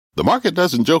The market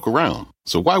doesn't joke around,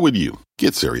 so why would you?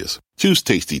 Get serious. Choose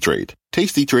Tasty Trade.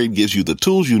 Tasty Trade gives you the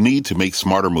tools you need to make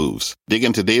smarter moves. Dig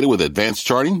into data with advanced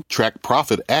charting, track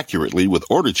profit accurately with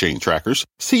order chain trackers,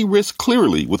 see risk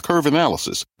clearly with curve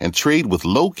analysis, and trade with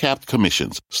low-capped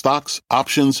commissions, stocks,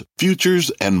 options,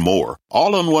 futures, and more.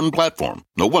 All on one platform.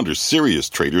 No wonder serious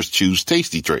traders choose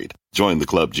Tasty Trade. Join the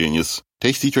club, genius.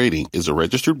 Tasty Trading is a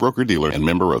registered broker-dealer and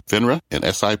member of FINRA and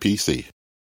SIPC.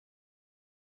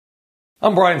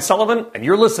 I'm Brian Sullivan, and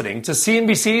you're listening to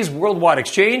CNBC's Worldwide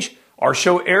Exchange. Our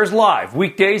show airs live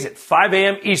weekdays at 5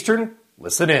 a.m. Eastern.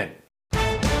 Listen in.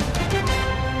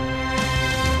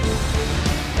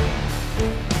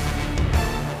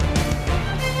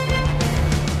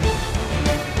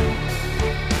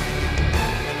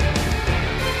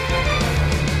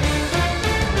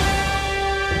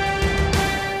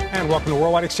 And welcome to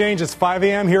Worldwide Exchange. It's 5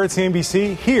 a.m. here at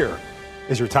CNBC. Here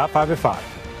is your top 5 at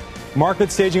 5.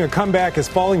 Market staging a comeback as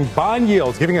falling bond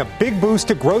yields giving a big boost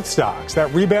to growth stocks.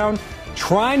 That rebound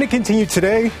trying to continue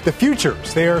today. The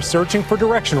futures, they are searching for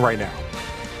direction right now.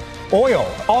 Oil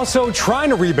also trying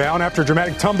to rebound after a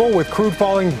dramatic tumble with crude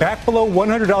falling back below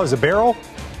 $100 a barrel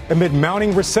amid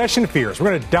mounting recession fears.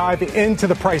 We're going to dive into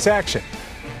the price action.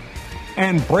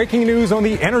 And breaking news on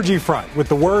the energy front with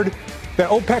the word that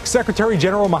OPEC Secretary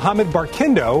General Mohammed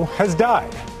Barkindo has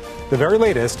died. The very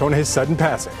latest on his sudden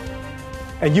passing.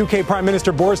 And UK Prime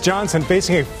Minister Boris Johnson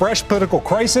facing a fresh political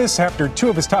crisis after two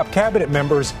of his top cabinet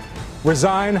members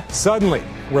resign suddenly.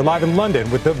 We're live in London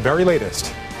with the very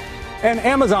latest. And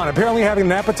Amazon apparently having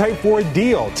an appetite for a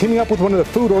deal, teaming up with one of the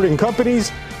food ordering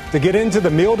companies to get into the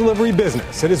meal delivery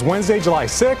business. It is Wednesday, July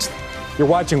 6th. You're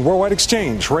watching Worldwide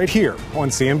Exchange right here on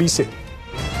CNBC.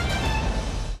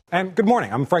 And good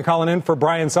morning. I'm Frank Holland in for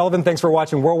Brian Sullivan. Thanks for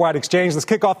watching Worldwide Exchange. Let's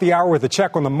kick off the hour with a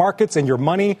check on the markets and your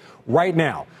money right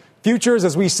now. Futures,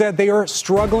 as we said, they are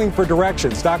struggling for direction.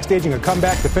 Stocks staging a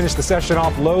comeback to finish the session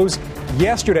off lows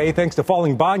yesterday, thanks to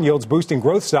falling bond yields boosting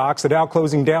growth stocks. The Dow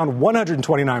closing down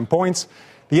 129 points.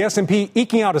 The S&P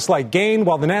eking out a slight gain,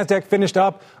 while the Nasdaq finished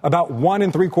up about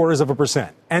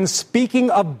 1.75%. And speaking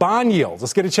of bond yields,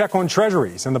 let's get a check on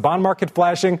treasuries and the bond market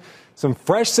flashing some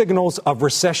fresh signals of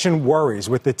recession worries,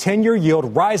 with the 10-year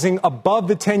yield rising above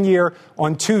the 10-year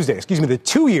on Tuesday. The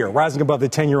 2-year rising above the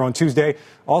 10-year on Tuesday,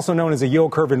 also known as a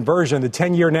yield curve inversion. The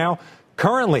 10-year now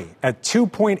currently at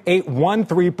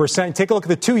 2.813%. Take a look at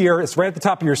the 2-year. It's right at the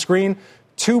top of your screen,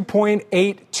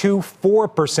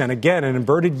 2.824%. Again, an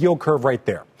inverted yield curve right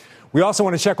there. We also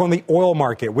want to check on the oil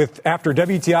market after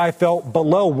WTI fell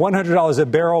below $100 a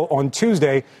barrel on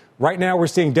Tuesday. Right now, we're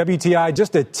seeing WTI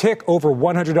just a tick over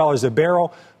 $100 a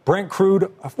barrel. Brent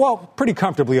crude, pretty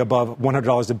comfortably above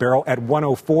 $100 a barrel at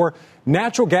 104.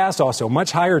 Natural gas also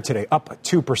much higher today, up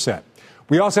 2%.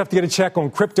 We also have to get a check on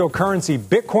cryptocurrency.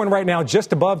 Bitcoin right now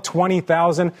just above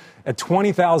 20,000 at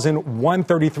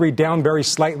 20,133, down very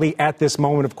slightly at this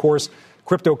moment, of course.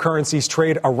 Cryptocurrencies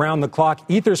trade around the clock.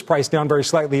 Ether's price down very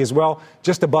slightly as well,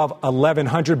 just above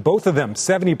 1,100. Both of them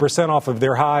 70% off of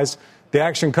their highs. The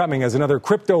action coming as another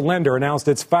crypto lender announced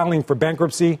it's filing for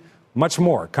bankruptcy. Much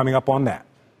more coming up on that.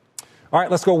 All right,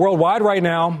 let's go worldwide right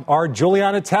now. Our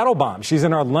Juliana Tattlebaum. She's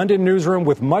in our London newsroom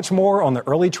with much more on the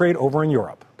early trade over in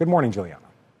Europe. Good morning, Juliana.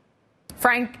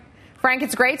 Frank,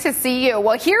 it's great to see you.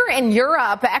 Well, here in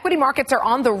Europe, equity markets are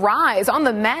on the rise, on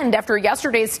the mend after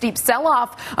yesterday's steep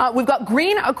sell-off. We've got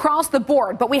green across the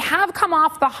board, but we have come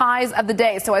off the highs of the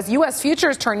day. So as U.S.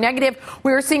 futures turn negative,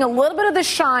 we are seeing a little bit of the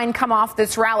shine come off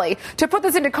this rally. To put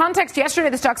this into context,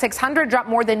 yesterday the Stoxx 600 dropped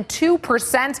more than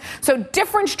 2%. So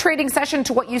different trading session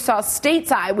to what you saw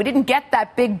stateside. We didn't get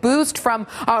that big boost from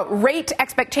rate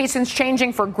expectations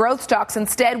changing for growth stocks.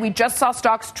 Instead, we just saw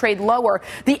stocks trade lower.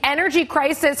 The energy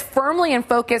crisis firmly in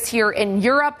focus here in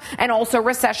Europe, and also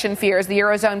recession fears. The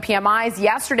Eurozone PMIs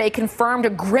yesterday confirmed a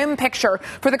grim picture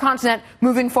for the continent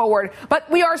moving forward.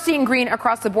 But we are seeing green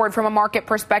across the board from a market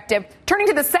perspective. Turning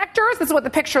to the sectors, this is what the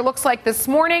picture looks like this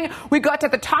morning. We got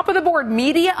at the top of the board,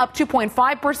 media up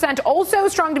 2.5%. Also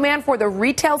strong demand for the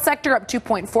retail sector up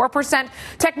 2.4%.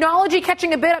 Technology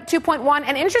catching a bit up 2.1%.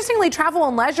 And interestingly, travel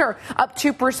and leisure up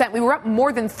 2%. We were up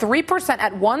more than 3%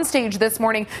 at one stage this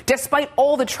morning, despite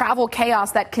all the travel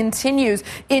chaos that continues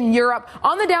in Europe.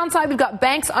 On the downside, we've got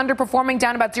banks underperforming,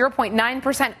 down about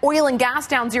 0.9%, oil and gas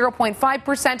down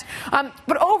 0.5%.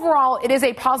 But overall, it is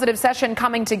a positive session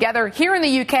coming together. Here in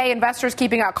the UK, investors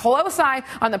keeping a close eye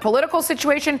on the political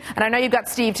situation. And I know you've got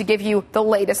Steve to give you the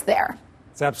latest there.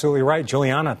 That's absolutely right.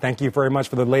 Juliana, thank you very much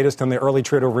for the latest on the early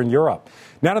trade over in Europe.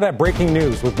 Now to that breaking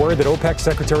news with word that OPEC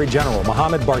Secretary General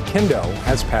Mohammed Barkindo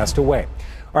has passed away.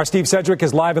 Our Steve Sedgwick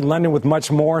is live in London with much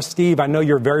more. Steve, I know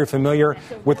you're very familiar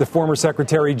with the former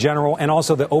Secretary General and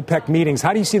also the OPEC meetings.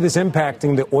 How do you see this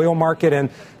impacting the oil market and,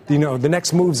 the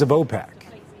next moves of OPEC?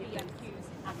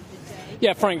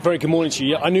 Yeah, Frank, very good morning to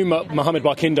you. I knew Mohamed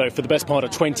Barkindo for the best part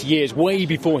of 20 years, way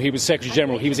before he was Secretary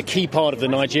General. He was a key part of the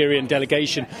Nigerian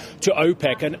delegation to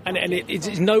OPEC. And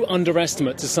it's no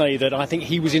underestimate to say that I think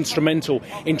he was instrumental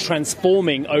in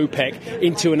transforming OPEC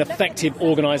into an effective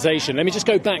organisation. Let me just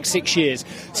go back 6 years.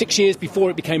 6 years before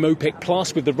it became OPEC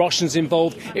Plus, with the Russians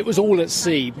involved, it was all at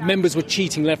sea. Members were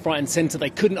cheating left, right and centre.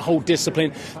 They couldn't hold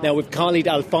discipline. Now, with Khalid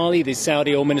al-Fali, the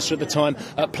Saudi oil minister at the time,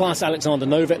 plus Alexander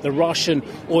Novak, the Russian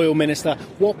oil minister,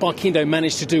 what Barkindo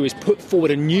managed to do is put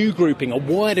forward a new grouping, a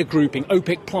wider grouping,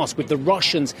 OPEC Plus, with the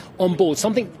Russians on board,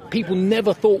 something people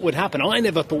never thought would happen. I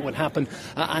never thought would happen.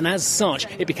 And as such,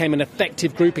 it became an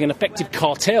effective grouping, an effective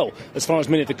cartel, as far as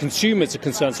many of the consumers are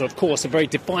concerned. So, of course, a very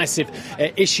divisive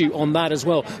issue on that as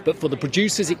well. But for the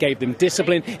producers, it gave them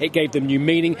discipline, it gave them new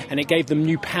meaning, and it gave them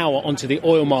new power onto the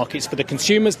oil markets. For the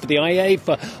consumers, for the IEA,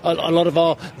 for a lot of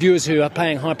our viewers who are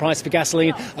paying high price for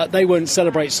gasoline, they won't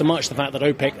celebrate so much the fact that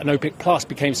OPEC and OPEC Plus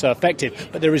became so effective.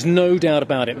 But there is no doubt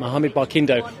about it. Mohamed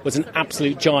Barkindo was an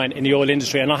absolute giant in the oil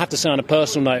industry. And I have to say, on a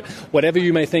personal note, whatever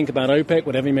you may think about OPEC,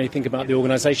 whatever you may think about the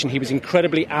organisation, he was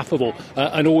incredibly affable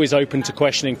and always open to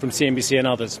questioning from CNBC and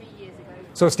others.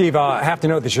 So, Steve, I have to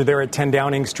note that you're there at 10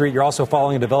 Downing Street. You're also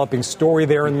following a developing story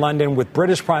there in London with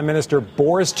British Prime Minister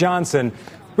Boris Johnson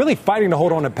really fighting to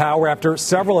hold on to power after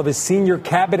several of his senior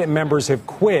cabinet members have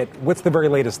quit. What's the very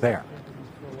latest there?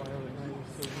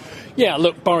 Yeah,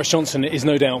 look, Boris Johnson is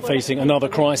no doubt facing another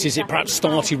crisis. It perhaps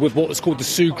started with what was called the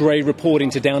Sue Gray report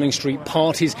into Downing Street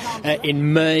parties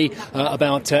in May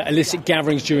about illicit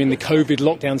gatherings during the COVID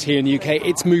lockdowns here in the UK.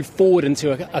 It's moved forward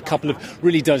into a couple of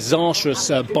really disastrous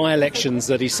by-elections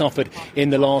that he suffered in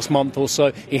the last month or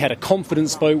so. He had a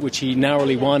confidence vote, which he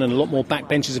narrowly won, and a lot more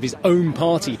backbenchers of his own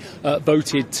party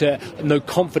voted no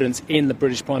confidence in the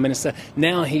British Prime Minister.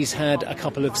 Now he's had a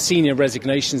couple of senior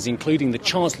resignations, including the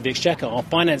Chancellor of the Exchequer, our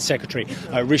Finance Secretary,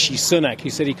 Rishi Sunak, who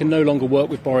said he can no longer work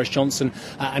with Boris Johnson,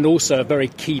 and also a very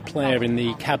key player in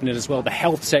the cabinet as well. The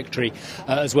Health Secretary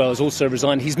as well has also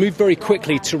resigned. He's moved very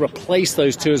quickly to replace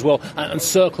those two as well and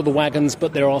circle the wagons,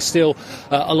 but there are still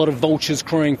a lot of vultures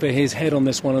crying for his head on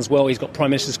this one as well. He's got Prime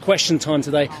Minister's question time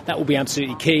today. That will be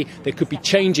absolutely key. There could be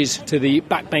changes to the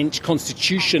backbench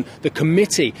constitution, the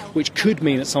committee, which could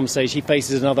mean at some stage he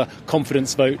faces another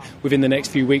confidence vote within the next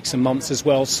few weeks and months as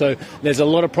well. So there's a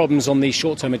lot of problems on the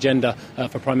short-term agenda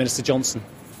for Prime Minister Johnson.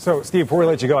 So, Steve, before we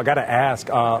let you go, I got to ask,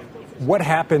 what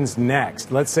happens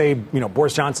next? Let's say,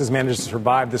 Boris Johnson's managed to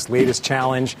survive this latest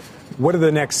challenge. What are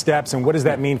the next steps, and what does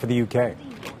that mean for the UK?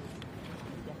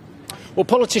 Well,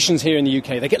 politicians here in the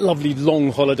UK, they get lovely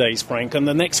long holidays, Frank, and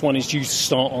the next one is due to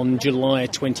start on July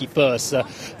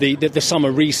 21st, the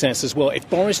summer recess as well. If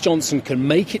Boris Johnson can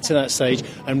make it to that stage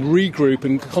and regroup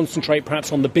and concentrate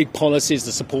perhaps on the big policies,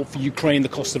 the support for Ukraine, the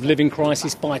cost of living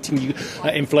crisis, fighting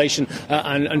inflation,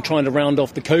 and trying to round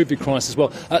off the COVID crisis as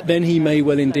well, then he may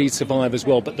well indeed survive as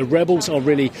well. But the rebels are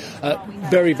really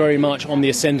very, very much on the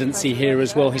ascendancy here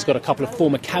as well. He's got a couple of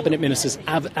former cabinet ministers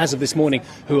as of this morning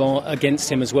who are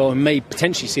against him as well and may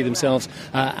potentially see themselves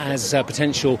as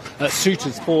potential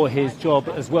suitors for his job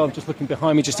as well. I'm just looking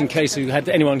behind me just in case you had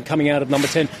anyone coming out of number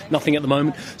 10. Nothing at the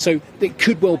moment. So there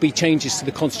could well be changes to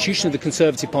the constitution of the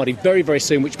Conservative Party very, very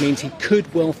soon, which means he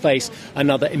could well face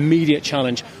another immediate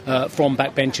challenge from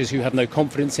backbenchers who have no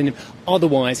confidence in him.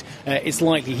 Otherwise, it's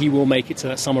likely he will make it to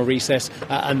that summer recess,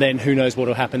 and then who knows what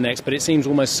will happen next. But it seems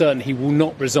almost certain he will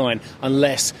not resign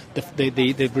unless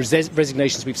the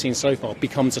resignations we've seen so far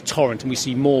becomes a torrent and we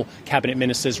see more cabinet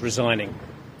ministers resigning.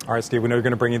 All right, Steve, we know you're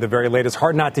going to bring you the very latest.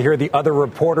 Hard not to hear the other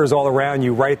reporters all around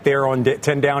you right there on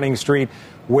 10 Downing Street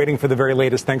waiting for the very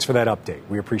latest. Thanks for that update.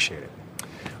 We appreciate it.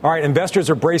 All right, investors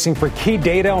are bracing for key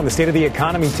data on the state of the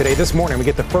economy today. This morning, we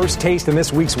get the first taste in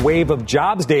this week's wave of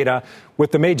jobs data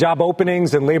with the May job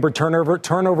openings and labor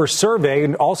turnover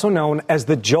survey, also known as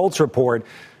the JOLTS report.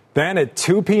 Then at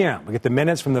 2 p.m., we get the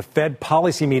minutes from the Fed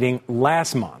policy meeting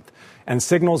last month and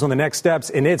signals on the next steps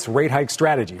in its rate hike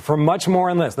strategy. For much more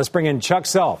on this, let's bring in Chuck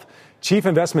Self, Chief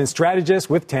Investment Strategist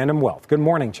with Tandem Wealth. Good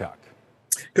morning, Chuck.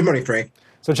 Good morning, Frank.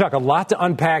 So, Chuck, a lot to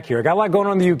unpack here. Got a lot going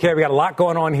on in the UK. We got a lot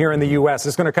going on here in the U.S.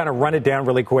 Just going to kind of run it down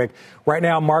really quick. Right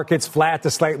now, markets flat to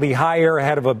slightly higher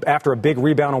after a big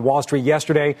rebound on Wall Street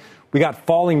yesterday. We got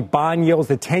falling bond yields,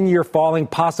 the 10-year falling,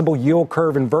 possible yield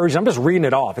curve inversion. I'm just reading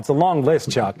it off. It's a long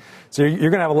list, Chuck. So you're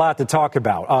going to have a lot to talk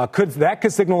about. Could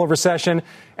signal a recession.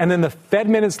 And then the Fed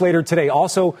minutes later today.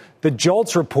 Also, the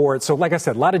JOLTS report. So like I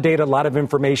said, a lot of data, a lot of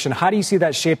information. How do you see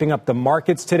that shaping up the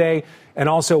markets today? And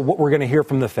also what we're going to hear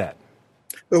from the Fed?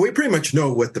 Well, we pretty much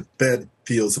know what the Fed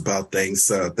feels about things.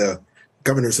 The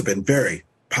governors have been very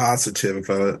positive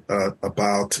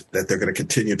about that they're going to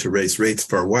continue to raise rates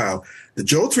for a while. The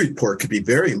JOLTS report could be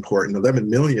very important. 11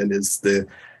 million is the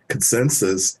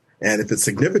consensus. And if it's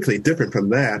significantly different from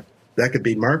that, that could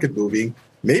be market moving,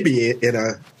 maybe in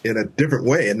a different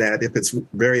way, in that if it's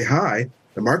very high,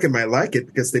 the market might like it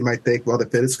because they might think, well, the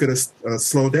Fed is going to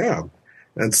slow down.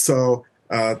 And so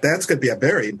that's going to be a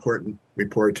very important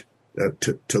report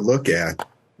to look at.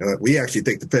 We actually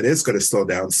think the Fed is going to slow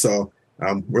down. So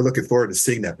we're looking forward to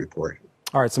seeing that report.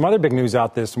 All right, some other big news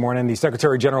out this morning. The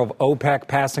Secretary General of OPEC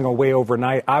passing away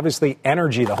overnight. Obviously,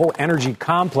 energy, the whole energy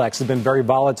complex has been very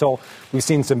volatile. We've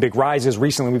seen some big rises.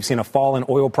 Recently, we've seen a fall in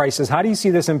oil prices. How do you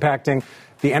see this impacting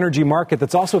the energy market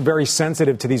that's also very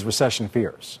sensitive to these recession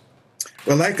fears?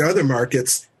 Well, like other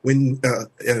markets, when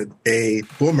a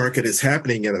bull market is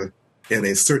happening in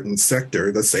a certain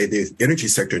sector, let's say the energy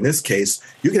sector in this case,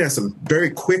 you can have some very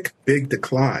quick, big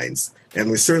declines. And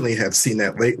we certainly have seen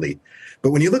that lately.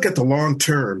 But when you look at the long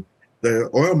term, the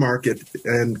oil market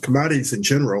and commodities in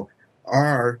general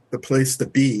are the place to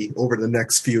be over the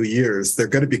next few years. They're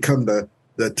going to become the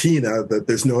TINA, that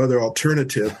there's no other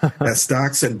alternative, as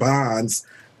stocks and bonds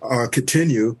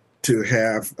continue to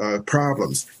have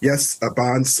problems. Yes,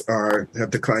 bonds have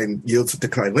declined, yields have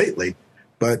declined lately,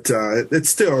 but it's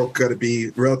still going to be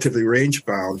relatively range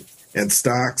bound. And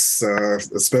stocks,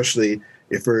 especially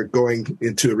if we're going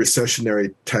into a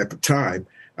recessionary type of time,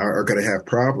 are going to have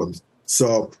problems.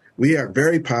 So we are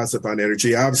very positive on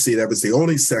energy. Obviously, that was the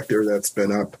only sector that's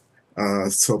been up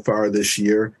so far this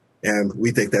year, and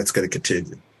we think that's going to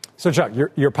continue. So, Chuck,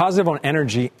 you're positive on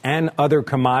energy and other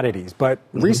commodities, but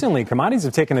recently commodities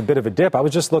have taken a bit of a dip. I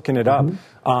was just looking it up.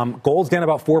 Gold's down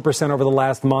about 4% over the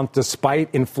last month,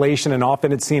 despite inflation, and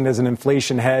often it's seen as an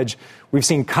inflation hedge. We've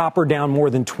seen copper down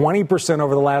more than 20%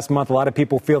 over the last month. A lot of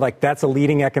people feel like that's a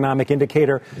leading economic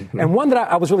indicator. And one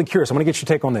that I was really curious, I'm going to get your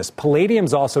take on this.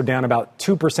 Palladium's also down about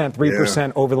 2%,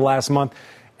 3% over the last month.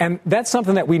 And that's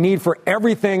something that we need for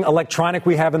everything electronic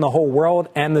we have in the whole world.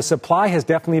 And the supply has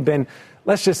definitely been,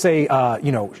 let's just say,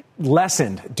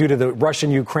 lessened due to the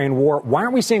Russian-Ukraine war. Why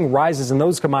aren't we seeing rises in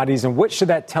those commodities, and what should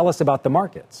that tell us about the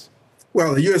markets?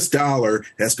 Well, the U.S. dollar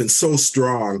has been so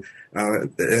strong,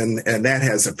 and that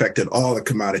has affected all the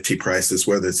commodity prices,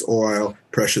 whether it's oil,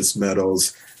 precious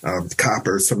metals,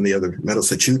 copper, some of the other metals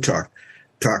that you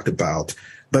talked about.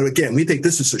 But again, we think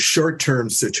this is a short-term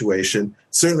situation.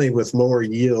 Certainly with lower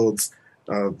yields,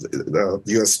 the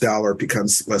U.S. dollar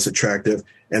becomes less attractive.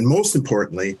 And most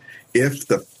importantly, if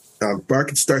the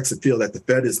market starts to feel that the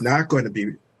Fed is not going to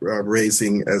be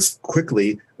raising as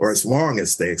quickly or as long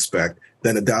as they expect,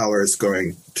 then the dollar is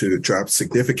going to drop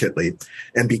significantly.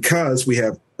 And because we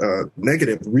have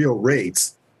negative real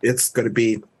rates, it's going to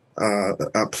be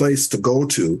a place to go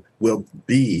to will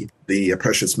be the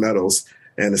precious metals,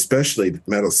 and especially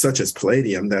metals such as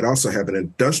palladium that also have an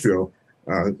industrial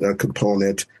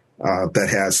component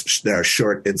that are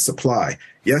short in supply.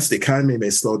 Yes, the economy may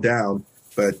slow down,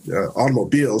 but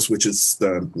automobiles, which is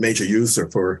the major user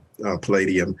for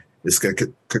palladium, is going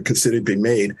to consider to be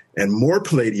made, and more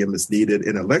palladium is needed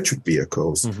in electric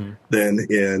vehicles than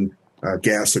in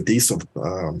gas or diesel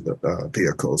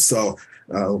vehicles. So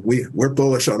we're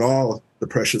bullish on all the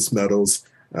precious metals,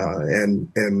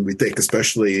 and we think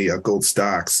especially gold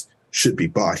stocks should be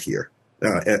bought here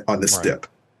on this dip.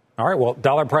 All right. Well,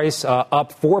 dollar price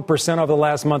up 4% over the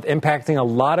last month, impacting a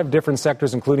lot of different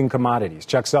sectors, including commodities.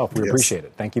 Chuck Self, we appreciate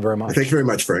it. Thank you very much. Thank you very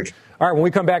much, Frank. All right. When we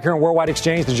come back here on Worldwide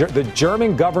Exchange, the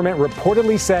German government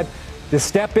reportedly said to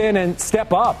step in and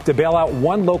step up to bail out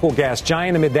one local gas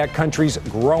giant amid that country's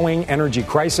growing energy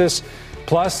crisis.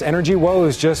 Plus, energy woe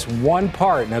is just one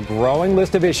part in a growing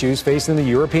list of issues facing the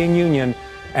European Union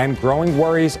and growing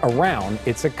worries around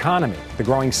its economy. The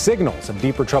growing signals of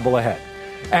deeper trouble ahead.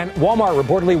 And Walmart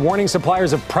reportedly warning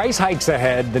suppliers of price hikes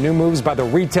ahead, the new moves by the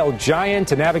retail giant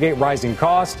to navigate rising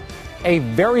costs. A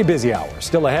very busy hour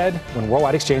still ahead when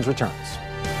Worldwide Exchange returns.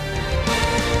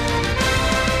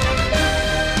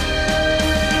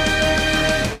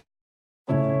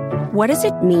 What does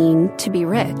it mean to be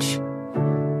rich?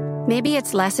 Maybe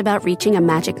it's less about reaching a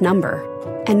magic number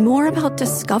and more about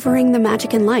discovering the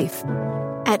magic in life.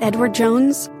 At Edward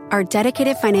Jones, our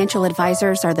dedicated financial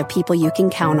advisors are the people you can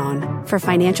count on for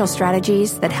financial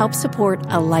strategies that help support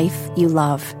a life you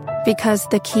love. Because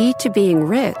the key to being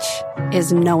rich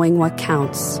is knowing what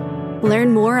counts.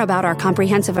 Learn more about our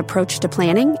comprehensive approach to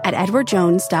planning at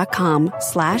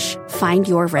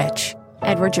edwardjones.com/findyourrich.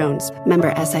 Edward Jones,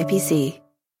 member SIPC.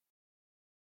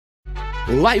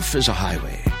 Life is a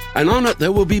highway, and on it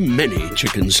there will be many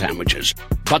chicken sandwiches.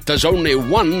 But there's only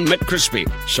one McCrispy.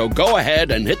 So go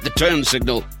ahead and hit the turn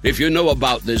signal if you know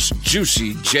about this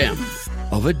juicy gem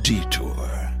of a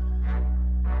detour.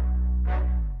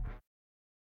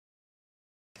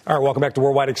 All right, welcome back to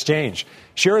Worldwide Exchange.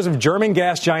 Shares of German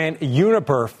gas giant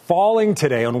Uniper falling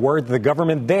today on word that the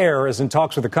government there is in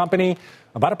talks with the company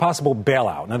about a possible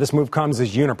bailout. Now, this move comes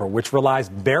as Uniper, which relies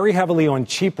very heavily on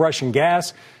cheap Russian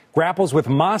gas, grapples with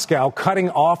Moscow cutting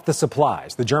off the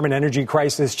supplies. The German energy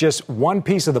crisis, just one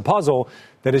piece of the puzzle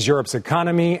that is Europe's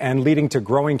economy and leading to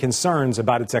growing concerns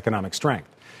about its economic strength.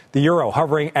 The euro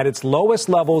hovering at its lowest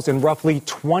levels in roughly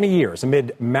 20 years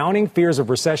amid mounting fears of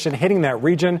recession hitting that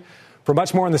region. For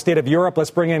much more on the state of Europe,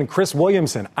 let's bring in Chris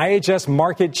Williamson, IHS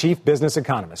Markit Chief Business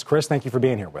Economist. Chris, thank you for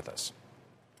being here with us.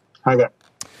 Hi there.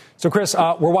 So, Chris,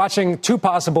 we're watching two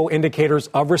possible indicators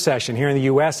of recession here in the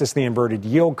U.S. It's the inverted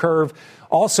yield curve.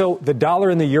 Also, the dollar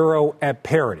and the euro at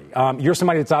parity. You're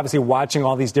somebody that's obviously watching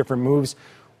all these different moves.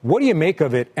 What do you make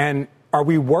of it? And are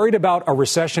we worried about a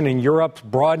recession in Europe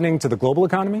broadening to the global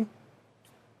economy?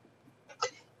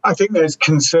 I think there's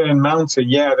concern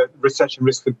mounting, that recession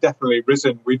risks have definitely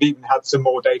risen. We've even had some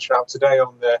more data out today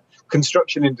on the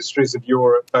construction industries of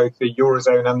Europe, both the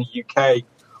Eurozone and the UK,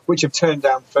 which have turned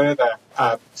down further.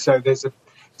 So it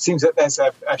seems that there's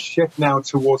a shift now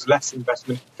towards less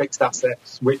investment in fixed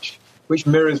assets, which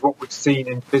mirrors what we've seen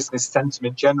in business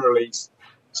sentiment generally.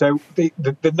 So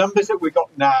the numbers that we've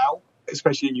got now,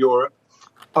 especially in Europe,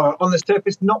 are on the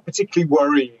surface not particularly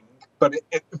worrying. But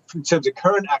in terms of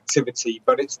current activity,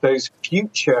 but it's those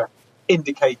future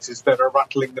indicators that are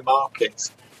rattling the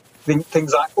markets.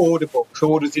 Things like order books,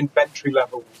 orders, inventory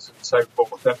levels, and so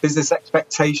forth, business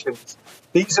expectations.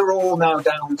 These are all now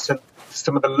down to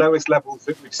some of the lowest levels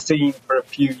that we've seen for a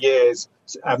few years,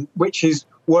 which is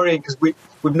worrying because we've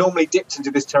normally dipped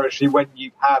into this territory when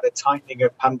you've had a tightening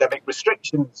of pandemic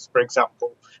restrictions, for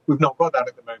example. We've not got that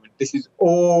at the moment. This is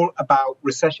all about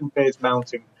recession fears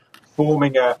mounting,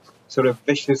 forming a sort of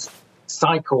vicious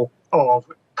cycle of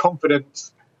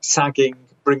confidence sagging,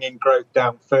 bringing growth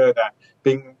down further.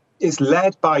 It's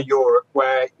led by Europe,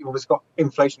 where you've always got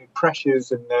inflationary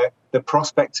pressures and the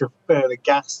prospect of further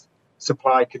gas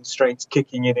supply constraints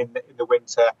kicking in the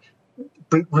winter,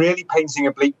 really painting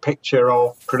a bleak picture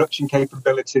of production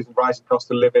capabilities and rising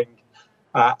cost of living,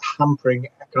 hampering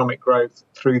economic growth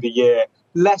through the year.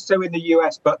 Less so in the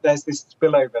US, but there's this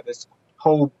spillover, this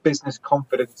whole business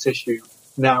confidence issue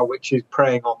now, which is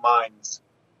preying on minds.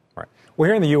 All right. Well,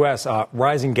 here in the U.S.,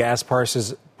 rising gas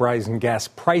prices,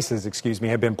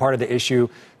 have been part of the issue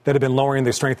that have been lowering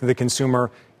the strength of the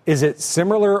consumer. Is it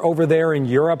similar over there in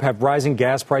Europe? Have rising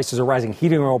gas prices or rising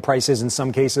heating oil prices in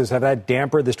some cases, have that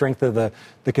dampened the strength of the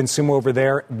consumer over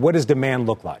there? What does demand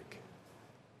look like?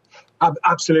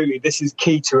 Absolutely. This is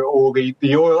key to it all.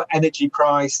 The oil energy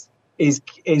price is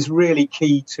really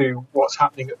key to what's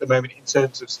happening at the moment in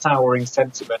terms of souring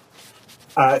sentiment.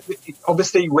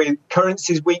 Obviously, with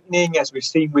currencies weakening, as we've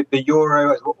seen with the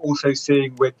euro, as we're also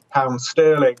seeing with pound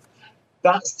sterling,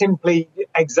 that simply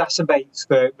exacerbates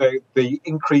the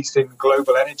increase in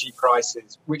global energy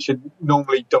prices, which are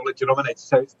normally dollar denominated.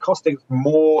 So it's costing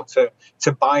more to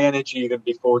buy energy than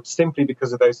before, simply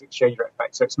because of those exchange rate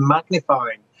effects. So it's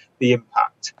magnifying the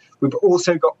impact. We've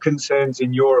also got concerns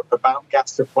in Europe about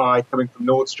gas supply coming from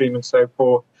Nord Stream and so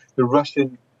forth. The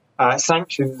Russian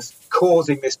sanctions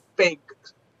causing this big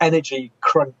energy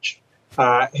crunch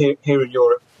here in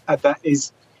Europe.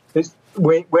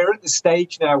 We're at the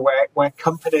stage now where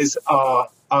companies are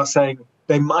saying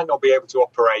they might not be able to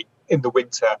operate in the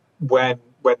winter when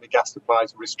the gas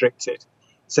supplies are restricted.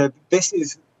 So this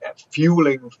is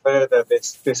fueling further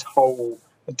this whole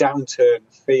downturn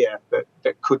fear that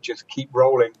could just keep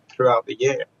rolling throughout the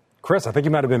year. Chris, I think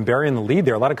you might have been burying the lead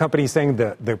there. A lot of companies saying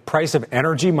the price of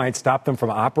energy might stop them from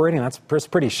operating. That's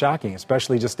pretty shocking,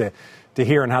 especially just to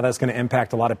hear and how that's going to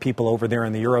impact a lot of people over there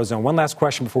in the Eurozone. One last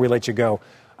question before we let you go.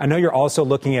 I know you're also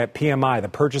looking at PMI, the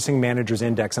Purchasing Managers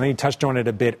Index. I know you touched on it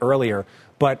a bit earlier,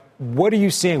 but what are you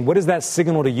seeing? What does that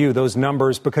signal to you, those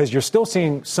numbers? Because you're still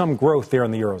seeing some growth there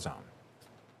in the Eurozone.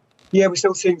 Yeah, we're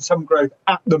still seeing some growth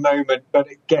at the moment, but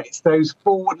again, it's those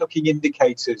forward-looking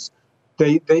indicators.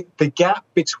 The gap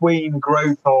between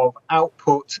growth of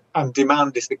output and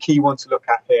demand is the key one to look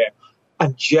at here.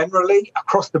 And generally,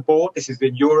 across the board, this is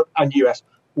in Europe and US,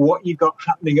 what you've got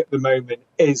happening at the moment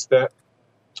is that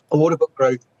order book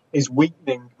growth is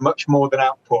weakening much more than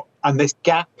output. And this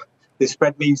gap, this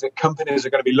spread, means that companies are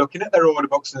going to be looking at their order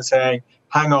books and saying,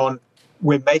 hang on,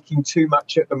 we're making too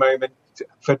much at the moment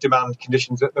for demand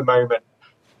conditions at the moment.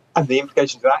 And the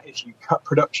implications of that is you cut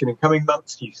production in coming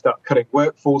months, you start cutting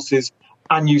workforces,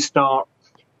 and you start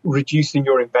reducing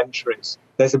your inventories.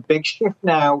 There's a big shift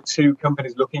now to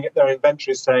companies looking at their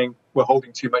inventories saying, we're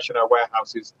holding too much in our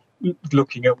warehouses,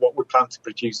 looking at what we plan to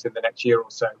produce in the next year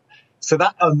or so. So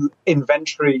that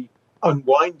inventory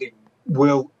unwinding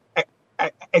will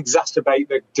exacerbate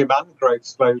the demand growth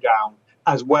slowdown,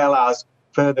 as well as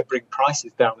further bring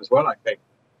prices down as well, I think.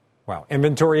 Wow.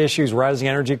 Inventory issues, rising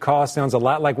energy costs, sounds a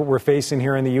lot like what we're facing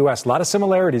here in the U.S. A lot of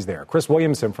similarities there. Chris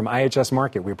Williamson from IHS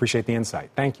Markit. We appreciate the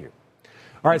insight. Thank you.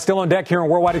 All right, still on deck here on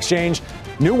Worldwide Exchange.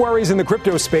 New worries in the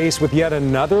crypto space with yet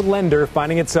another lender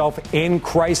finding itself in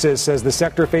crisis as the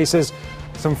sector faces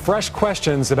some fresh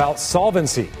questions about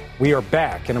solvency. We are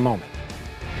back in a moment.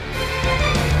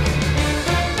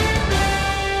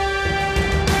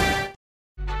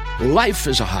 Life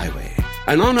is a highway,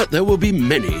 and on it there will be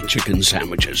many chicken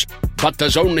sandwiches. But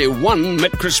there's only one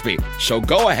McCrispy. So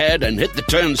go ahead and hit the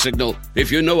turn signal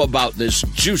if you know about this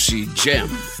juicy gem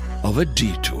of a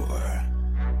detour.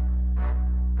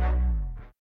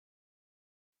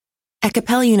 At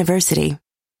Capella University,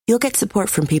 you'll get support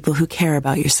from people who care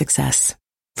about your success.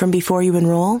 From before you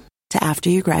enroll to after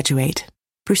you graduate,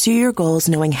 pursue your goals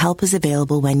knowing help is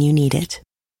available when you need it.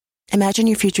 Imagine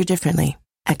your future differently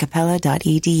at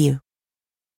capella.edu.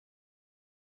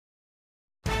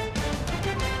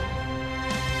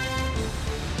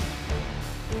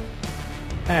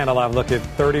 And a live look at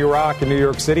 30 Rock in New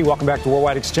York City. Welcome back to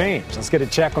Worldwide Exchange. Let's get a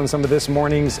check on some of this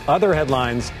morning's other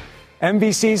headlines.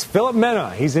 NBC's Philip Mena.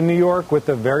 He's in New York with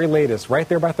the very latest right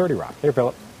there by 30 Rock. Hey,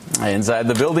 Philip. Inside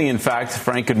the building, in fact.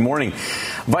 Frank, good morning.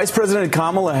 Vice President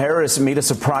Kamala Harris made a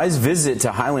surprise visit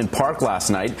to Highland Park last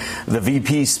night. The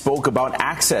VP spoke about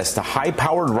access to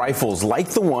high-powered rifles like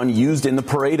the one used in the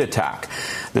parade attack.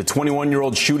 The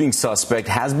 21-year-old shooting suspect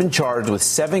has been charged with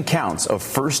 7 counts of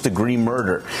first-degree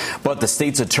murder. But the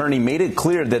state's attorney made it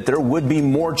clear that there would be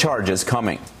more charges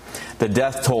coming. The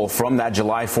death toll from that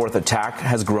July 4th attack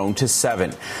has grown to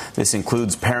 7. This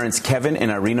includes parents Kevin and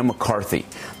Irina McCarthy.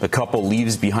 The couple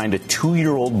leaves behind a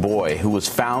 2-year-old boy who was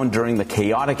found during the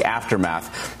chaotic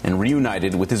aftermath and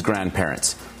reunited with his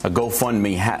grandparents. A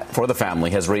GoFundMe for the family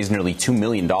has raised nearly $2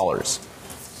 million.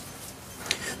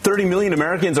 30 million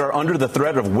Americans are under the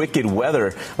threat of wicked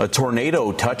weather. A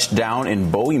tornado touched down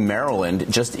in Bowie,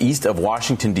 Maryland, just east of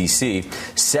Washington, D.C.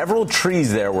 Several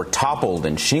trees there were toppled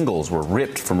and shingles were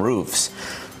ripped from roofs.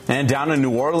 And down in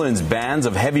New Orleans, bands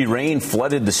of heavy rain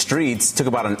flooded the streets. It took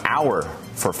about an hour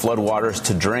for floodwaters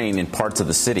to drain in parts of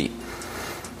the city.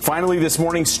 Finally, this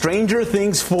morning, Stranger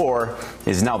Things 4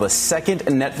 is now the second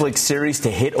Netflix series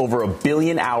to hit over 1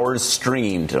 billion hours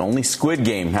streamed. Only Squid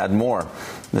Game had more.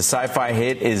 The sci-fi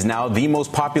hit is now the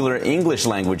most popular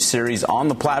English-language series on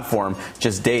the platform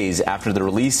just days after the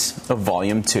release of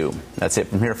Volume 2. That's it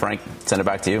from here, Frank. Send it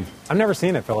back to you. I've never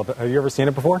seen it, Philip. Have you ever seen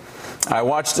it before? I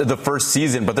watched the first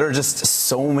season, but there are just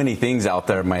so many things out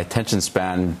there. My attention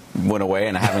span went away,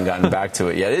 and I haven't gotten back to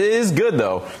it yet. It is good,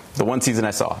 though, the one season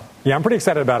I saw. Yeah, I'm pretty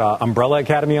excited about Umbrella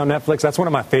Academy on Netflix. That's one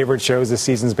of my favorite shows this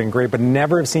season's been great, but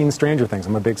never have seen Stranger Things.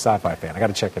 I'm a big sci-fi fan. I got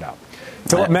to check it out.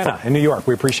 Philip Mena in New York.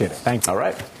 We appreciate it. Thank you. All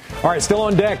right. All right, still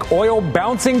on deck. Oil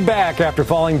bouncing back after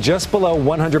falling just below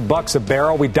 $100 a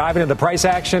barrel. We dive into the price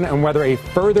action and whether a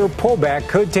further pullback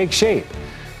could take shape.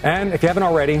 And if you haven't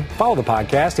already, follow the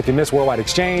podcast. If you miss Worldwide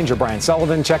Exchange or Brian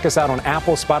Sullivan, check us out on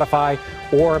Apple, Spotify,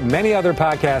 or many other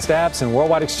podcast apps and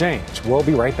Worldwide Exchange. We'll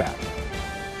be right back.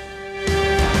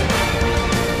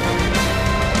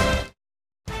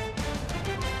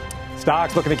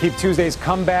 Stocks looking to keep Tuesday's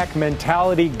comeback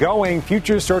mentality going.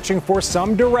 Futures searching for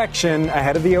some direction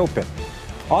ahead of the open.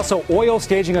 Also, oil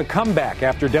staging a comeback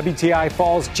after WTI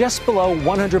falls just below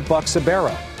 $100 a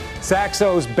barrel.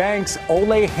 Saxo's banks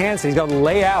Ole Hansen, he's going to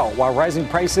lay out while rising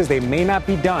prices, they may not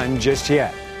be done just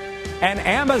yet. And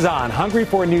Amazon, hungry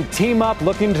for a new team up,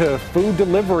 looking to food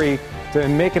delivery to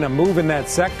making a move in that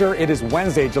sector. It is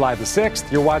Wednesday, July the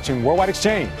 6th. You're watching Worldwide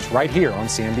Exchange right here on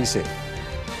CNBC.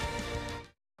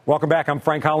 Welcome back. I'm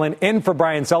Frank Holland in for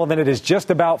Brian Sullivan. It is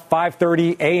just about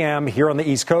 5:30 a.m. here on the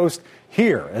East Coast.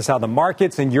 Here is how the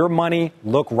markets and your money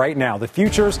look right now. The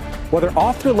futures, well, they're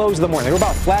off their lows of the morning. They were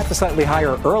about flat to slightly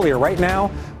higher earlier. Right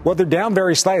now, well, they're down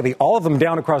very slightly. All of them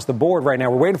down across the board right now.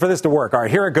 We're waiting for this to work. All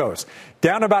right, here it goes.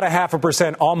 Down about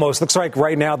 0.5% almost. Looks like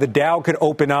right now the Dow could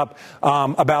open up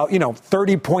about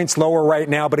 30 points lower right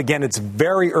now. But again, it's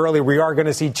very early. We are going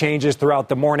to see changes throughout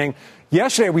the morning.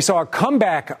 Yesterday, we saw a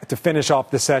comeback to finish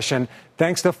off the session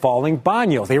thanks to falling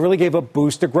bond yields. They really gave a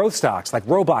boost to growth stocks like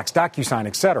Roblox, DocuSign,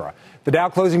 et cetera. The Dow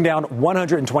closing down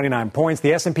 129 points.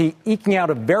 The S&P eking out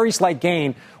a very slight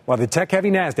gain, while the tech-heavy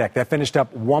NASDAQ, that finished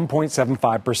up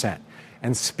 1.75%.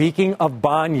 And speaking of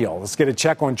bond yield, let's get a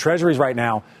check on treasuries right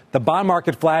now. The bond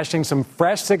market flashing some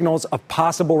fresh signals of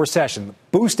possible recession,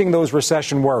 boosting those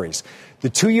recession worries. The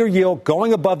 2-year yield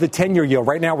going above the 10-year yield.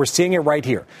 Right now, we're seeing it right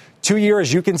here. 2-year,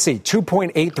 as you can see,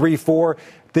 2.834.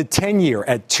 The 10-year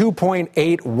at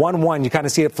 2.811. You kind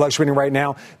of see it fluctuating right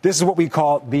now. This is what we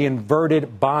call the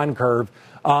inverted bond curve.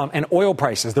 And oil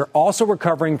prices, they're also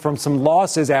recovering from some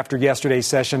losses after yesterday's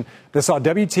session that saw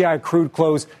WTI crude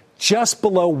close just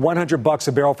below $100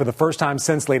 a barrel for the first time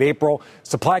since late April.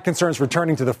 Supply concerns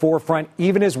returning to the forefront,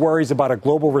 even as worries about a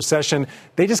global recession,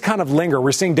 they just kind of linger.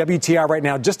 We're seeing WTI right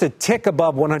now just a tick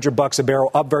above $100 a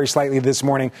barrel, up very slightly this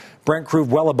morning. Brent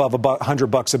crude well above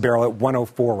 $100 a barrel at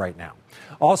 104 right now.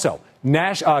 Also,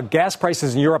 gas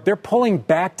prices in Europe, they're pulling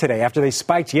back today after they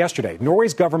spiked yesterday.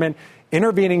 Norway's government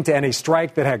intervening to end a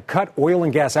strike that had cut oil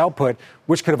and gas output,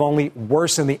 which could have only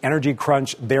worsened the energy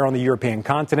crunch there on the European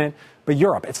continent. But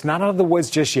Europe, it's not out of the woods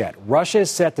just yet. Russia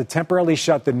is set to temporarily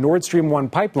shut the Nord Stream 1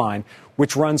 pipeline,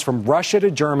 which runs from Russia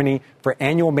to Germany for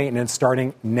annual maintenance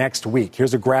starting next week.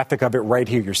 Here's a graphic of it right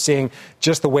here. You're seeing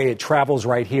just the way it travels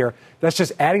right here. That's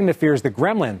just adding to fears the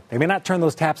Kremlin, they may not turn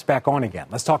those taps back on again.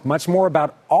 Let's talk much more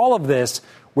about all of this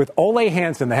with Ole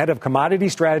Hansen, the head of commodity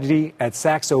strategy at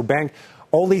Saxo Bank.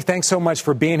 Ole, thanks so much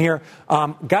for being here.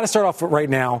 Got to start off right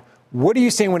now. What are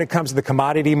you seeing when it comes to the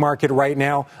commodity market right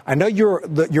now? I know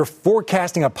you're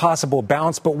forecasting a possible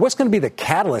bounce, but what's going to be the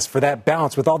catalyst for that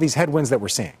bounce with all these headwinds that we're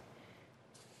seeing?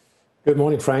 Good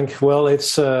morning, Frank. Well,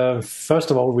 it's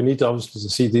first of all, we need obviously to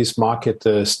see this market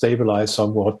stabilize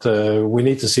somewhat. We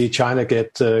need to see China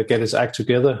get its act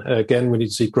together. Again, we need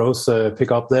to see growth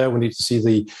pick up there. We need to see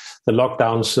the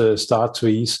lockdowns start to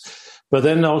ease. But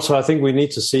then also, I think we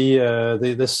need to see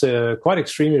this quite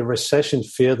extremely recession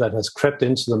fear that has crept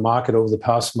into the market over the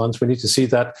past months. We need to see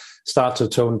that start to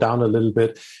tone down a little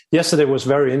bit. Yesterday was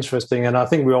very interesting, and I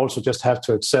think we also just have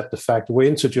to accept the fact we're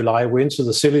into July, we're into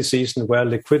the silly season where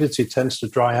liquidity tends to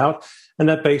dry out, and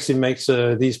that basically makes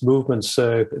these movements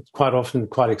quite often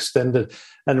quite extended.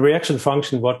 And reaction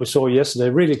function, what we saw yesterday,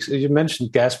 really, you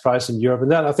mentioned gas price in Europe,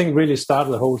 and that I think really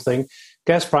started the whole thing.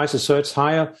 Gas prices surged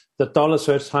higher, the dollar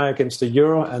surged higher against the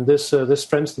euro, and this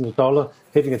strength in the dollar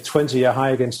hitting a 20-year high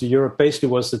against the euro basically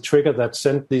was the trigger that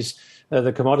sent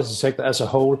the commodity sector as a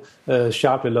whole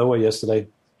sharply lower yesterday.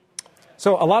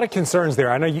 So a lot of concerns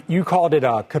there. I know you called it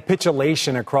a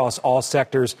capitulation across all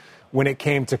sectors when it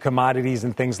came to commodities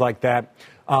and things like that.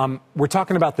 We're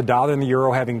talking about the dollar and the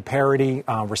euro having parity,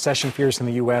 recession fears in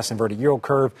the U.S., inverted yield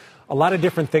curve, a lot of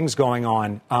different things going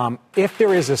on. If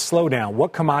there is a slowdown,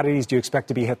 what commodities do you expect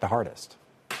to be hit the hardest?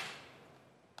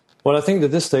 Well, I think at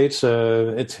this stage,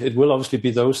 it will obviously be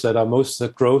those that are most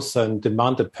growth and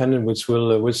demand dependent, which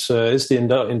is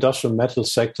the industrial metal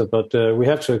sector. But we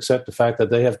have to accept the fact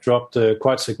that they have dropped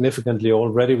quite significantly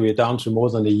already. We are down to more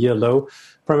than a year low,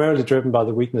 primarily driven by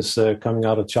the weakness coming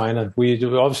out of China. We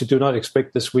obviously do not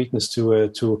expect this weakness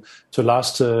to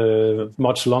last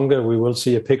much longer. We will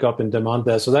see a pickup in demand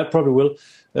there, so that probably will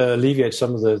alleviate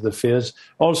some of the fears.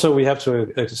 Also, we have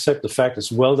to accept the fact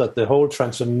as well that the whole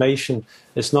transformation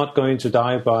is not going to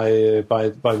die by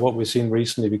what we've seen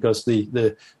recently, because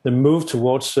the move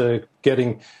towards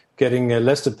becoming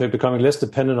less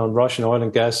dependent on Russian oil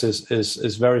and gas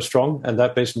is very strong, and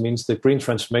that basically means the green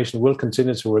transformation will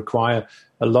continue to require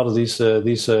a lot of these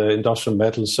industrial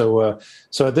metals. So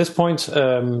at this point,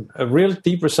 a real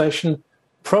deep recession.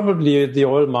 Probably the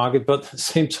oil market, but at the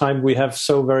same time, we have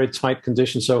so very tight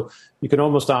conditions. So you can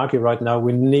almost argue right now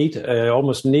we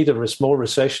almost need a small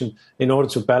recession in order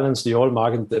to balance the oil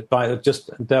market by just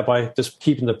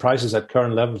keeping the prices at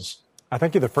current levels. I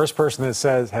think you're the first person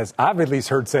that I've at least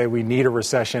heard say we need a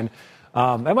recession.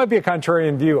 That might be a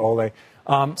contrarian view, Ole.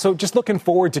 So just looking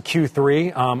forward to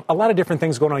Q3, a lot of different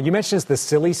things going on. You mentioned it's the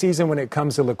silly season when it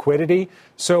comes to liquidity.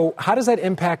 So how does that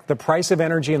impact the price of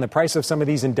energy and the price of some of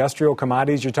these industrial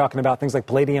commodities? You're talking about things like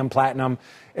palladium, platinum,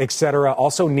 et cetera.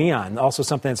 Also neon, also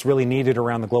something that's really needed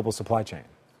around the global supply chain.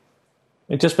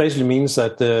 It just basically means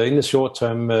that in the short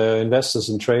term, investors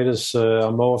and traders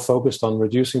are more focused on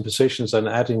reducing positions and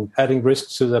adding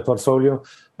risks to their portfolio,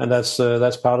 and that's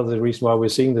part of the reason why we're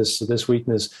seeing this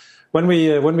weakness. When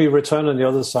we return on the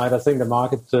other side, I think the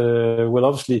market will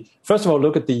obviously first of all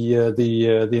look at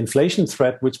the inflation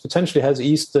threat, which potentially has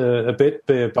eased a bit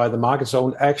by the market's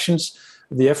own actions.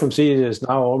 The FOMC is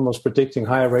now almost predicting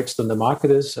higher rates than the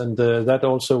market is, and that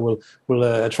also will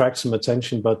attract some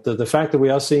attention. But the fact that we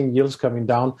are seeing yields coming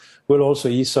down will also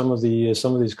ease some of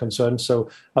these concerns. So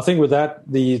I think with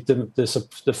that,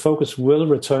 the focus will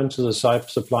return to the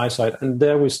supply side, and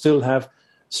there we still have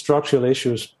structural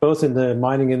issues, both in the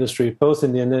mining industry, both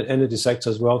in the energy sector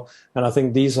as well. And I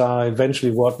think these are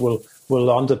eventually what will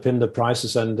underpin the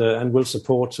prices and will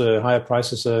support higher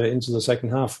prices into the second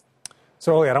half.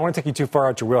 So, Ole, I don't want to take you too far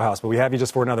out your wheelhouse, but we have you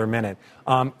just for another minute.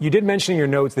 You did mention in your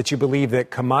notes that you believe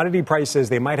that commodity prices,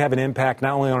 they might have an impact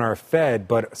not only on our Fed,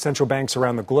 but central banks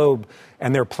around the globe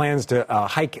and their plans to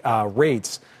hike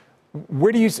rates.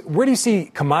 Where do you see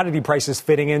commodity prices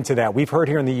fitting into that? We've heard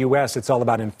here in the U.S. it's all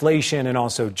about inflation and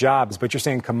also jobs, but you're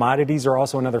saying commodities are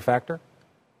also another factor?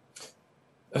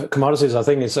 Commodities, I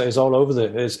think, is all over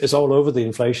the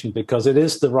inflation, because it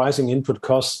is the rising input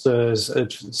costs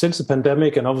since the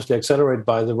pandemic, and obviously accelerated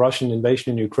by the Russian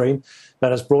invasion in Ukraine,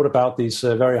 that has brought about these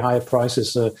very high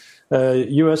prices.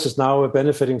 U.S. is now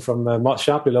benefiting from much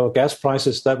sharply lower gas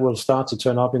prices that will start to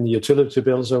turn up in the utility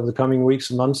bills over the coming weeks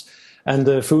and months. And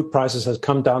the food prices has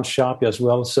come down sharply as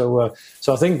well. So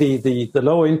I think the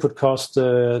lower input cost,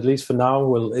 at least for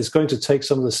now, is going to take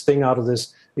some of the sting out of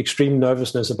this extreme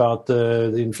nervousness about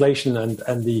the inflation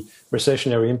and the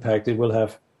recessionary impact it will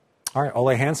have. All right,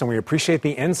 Ole Hansen, we appreciate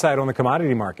the insight on the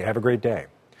commodity market. Have a great day.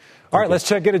 All right, let's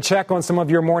get a check on some of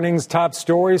your morning's top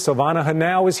stories. Silvana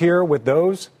Henao is here with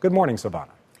those. Good morning, Silvana.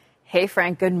 Hey,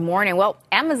 Frank, good morning. Well,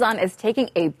 Amazon is taking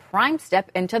a prime step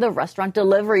into the restaurant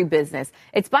delivery business.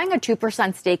 It's buying a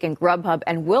 2% stake in Grubhub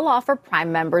and will offer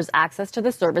Prime members access to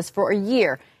the service for a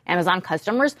year. Amazon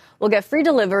customers will get free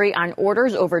delivery on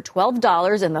orders over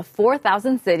 $12 in the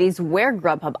 4,000 cities where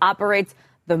Grubhub operates.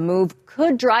 The move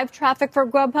could drive traffic for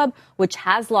Grubhub, which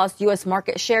has lost U.S.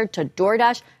 market share to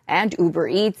DoorDash and Uber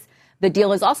Eats. The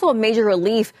deal is also a major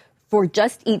relief for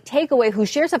Just Eat Takeaway, whose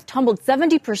shares have tumbled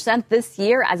 70% this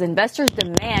year as investors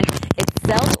demand it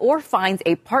sells or finds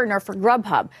a partner for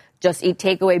Grubhub. Just Eat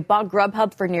Takeaway bought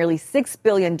Grubhub for nearly $6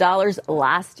 billion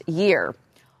last year.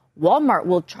 Walmart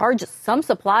will charge some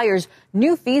suppliers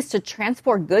new fees to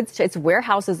transport goods to its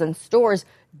warehouses and stores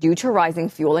due to rising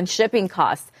fuel and shipping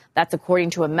costs. That's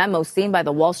according to a memo seen by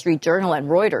the Wall Street Journal and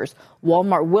Reuters.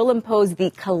 Walmart will impose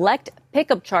the collect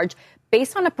pickup charge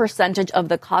based on a percentage of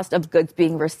the cost of goods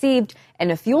being received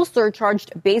and a fuel surcharge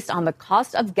based on the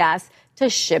cost of gas to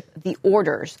ship the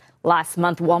orders. Last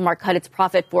month, Walmart cut its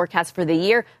profit forecast for the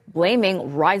year,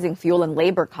 blaming rising fuel and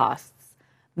labor costs.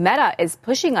 Meta is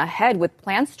pushing ahead with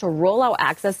plans to roll out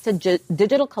access to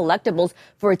digital collectibles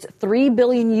for its 3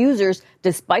 billion users,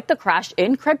 despite the crash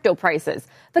in crypto prices.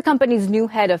 The company's new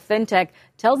head of fintech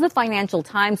tells the Financial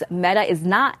Times Meta is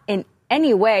not in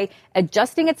any way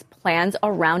adjusting its plans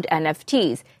around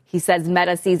NFTs. He says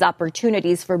Meta sees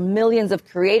opportunities for millions of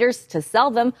creators to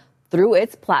sell them through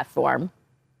its platform.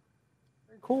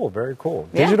 Very cool.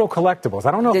 Yeah. Digital collectibles.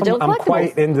 I don't know if I'm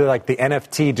quite into like the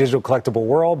NFT digital collectible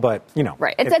world, but you know.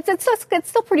 Right. It's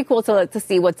still pretty cool to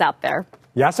see what's out there.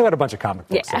 Yeah, I still got a bunch of comic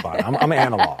books, Silvana. I'm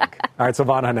analog. All right,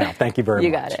 Silvana Henao, thank you very much.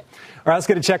 You got it. All right, let's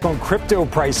get a check on crypto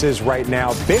prices right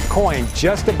now. Bitcoin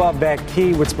just above that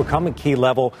key, which become a key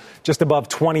level, just above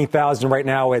 20,000 right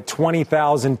now at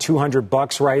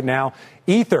 $20,200 right now.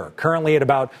 Ether currently at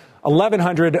about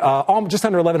 1,100, just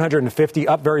under 1,150,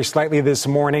 up very slightly this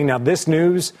morning. Now, this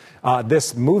news,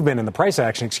 this movement in the price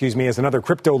action, is another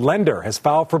crypto lender has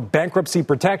filed for bankruptcy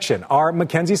protection. Our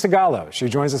Mackenzie Sagallo, she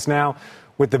joins us now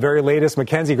with the very latest.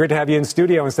 Mackenzie, great to have you in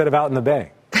studio instead of out in the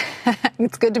Bay.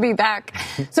 It's good to be back.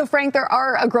 So, Frank, there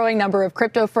are a growing number of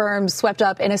crypto firms swept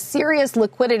up in a serious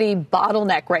liquidity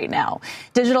bottleneck right now.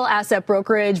 Digital asset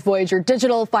brokerage Voyager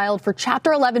Digital filed for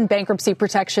Chapter 11 bankruptcy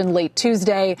protection late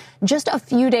Tuesday, just a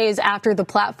few days after the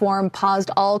platform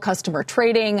paused all customer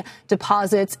trading,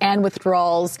 deposits, and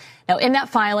withdrawals. Now, in that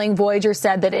filing, Voyager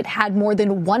said that it had more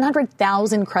than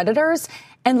 100,000 creditors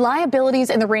and liabilities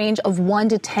in the range of $1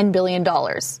 to $10 billion.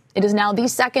 It is now the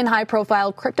second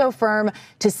high-profile crypto firm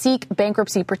to seek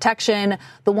bankruptcy protection.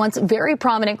 The once very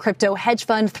prominent crypto hedge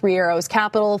fund Three Arrows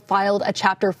Capital filed a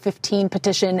Chapter 15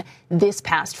 petition this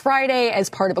past Friday as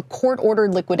part of a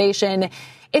court-ordered liquidation.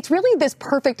 It's really this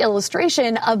perfect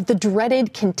illustration of the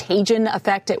dreaded contagion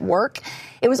effect at work.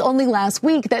 It was only last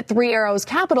week that Three Arrows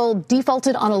Capital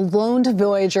defaulted on a loan to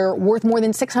Voyager worth more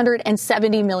than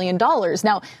 $670 million.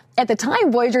 Now, at the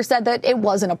time, Voyager said that it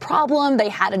wasn't a problem. They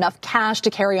had enough cash to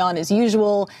carry on as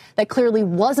usual. That clearly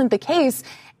wasn't the case.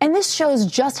 And this shows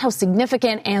just how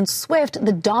significant and swift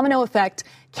the domino effect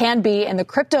can be in the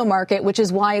crypto market, which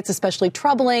is why it's especially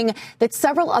troubling that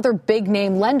several other big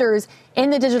name lenders in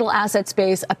the digital asset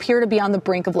space appear to be on the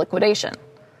brink of liquidation.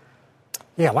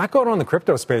 Yeah, a lot going on in the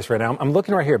crypto space right now. I'm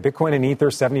looking right here. Bitcoin and Ether,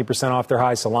 70% off their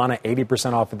highs. Solana,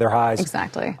 80% off of their highs.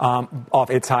 Exactly. Off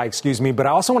its high, But I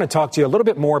also want to talk to you a little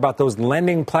bit more about those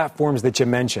lending platforms that you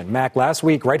mentioned. Mac, last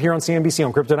week, right here on CNBC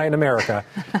on Crypto Night in America,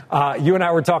 you and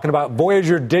I were talking about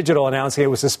Voyager Digital announcing it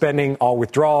was suspending all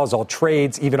withdrawals, all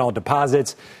trades, even all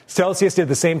deposits. Celsius did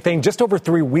the same thing just over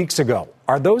 3 weeks ago.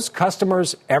 Are those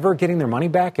customers ever getting their money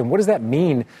back? And what does that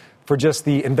mean for just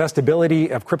the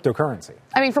investability of cryptocurrency?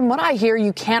 I mean, from what I hear,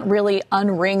 you can't really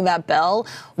unring that bell.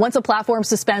 Once a platform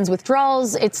suspends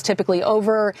withdrawals, it's typically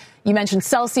over. You mentioned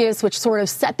Celsius, which sort of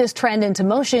set this trend into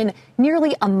motion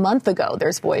nearly a month ago.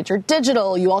 There's Voyager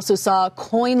Digital. You also saw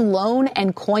CoinLoan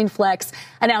and CoinFlex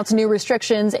announce new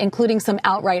restrictions, including some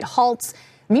outright halts.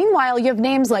 Meanwhile, you have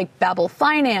names like Babel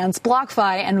Finance,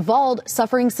 BlockFi, and Vault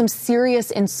suffering some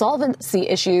serious insolvency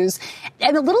issues.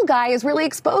 And the little guy is really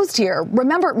exposed here.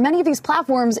 Remember, many of these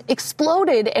platforms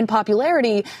exploded in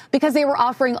popularity because they were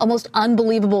offering almost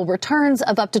unbelievable returns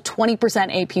of up to 20%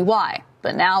 APY.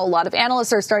 But now a lot of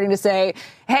analysts are starting to say,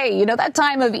 hey, you know, that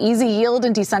time of easy yield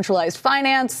and decentralized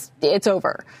finance, it's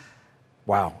over.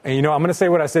 Wow. And, you know, I'm going to say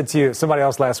what I said to somebody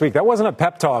else last week. That wasn't a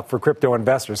pep talk for crypto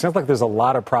investors. Sounds like there's a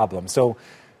lot of problems. So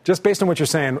just based on what you're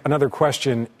saying, another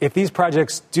question. If these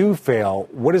projects do fail,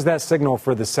 what does that signal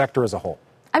for the sector as a whole?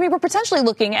 I mean, we're potentially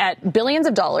looking at billions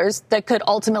of dollars that could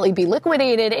ultimately be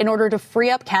liquidated in order to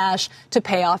free up cash to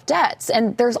pay off debts.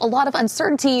 And there's a lot of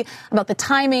uncertainty about the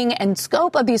timing and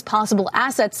scope of these possible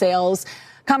asset sales.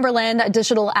 Cumberland, a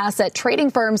digital asset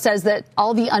trading firm, says that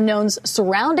all the unknowns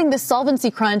surrounding the solvency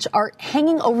crunch are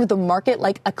hanging over the market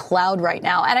like a cloud right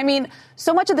now. And I mean,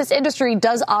 so much of this industry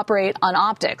does operate on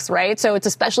optics, right? So it's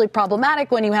especially problematic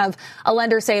when you have a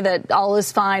lender say that all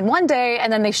is fine one day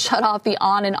and then they shut off the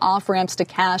on and off ramps to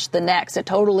cash the next. It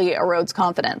totally erodes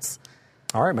confidence.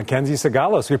 All right, Mackenzie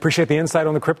Sagalos, we appreciate the insight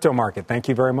on the crypto market. Thank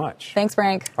you very much. Thanks,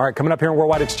 Frank. All right, coming up here on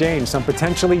Worldwide Exchange, some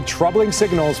potentially troubling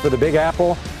signals for the Big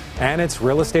Apple and its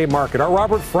real estate market. Our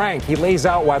Robert Frank, he lays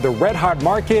out why the red-hot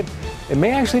market, it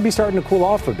may actually be starting to cool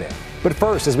off a bit. But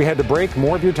first, as we head to break,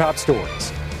 more of your top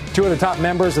stories. Two of the top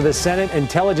members of the Senate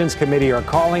Intelligence Committee are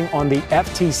calling on the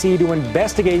FTC to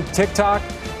investigate TikTok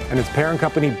and its parent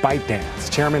company ByteDance.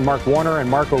 Chairman Mark Warner and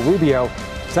Marco Rubio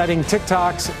citing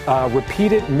TikTok's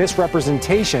repeated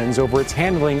misrepresentations over its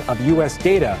handling of U.S.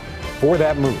 data for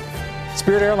that move.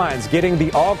 Spirit Airlines getting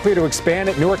the all-clear to expand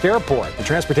at Newark Airport. The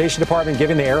Transportation Department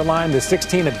giving the airline the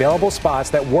 16 available spots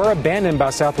that were abandoned by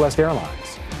Southwest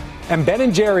Airlines. And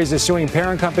Ben & Jerry's is suing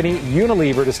parent company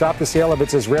Unilever to stop the sale of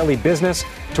its Israeli business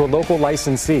to a local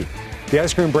licensee. The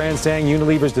ice cream brand saying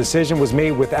Unilever's decision was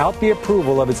made without the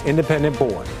approval of its independent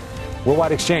board.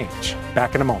 Worldwide Exchange.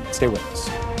 Back in a moment. Stay with us.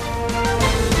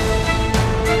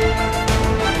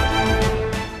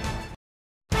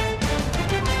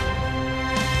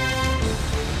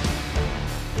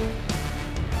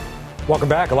 Welcome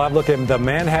back. A live look at the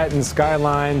Manhattan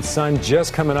skyline. Sun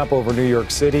just coming up over New York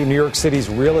City. New York City's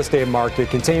real estate market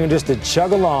continuing just to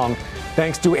chug along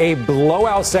thanks to a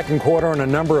blowout second quarter on a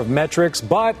number of metrics,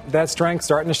 but that strength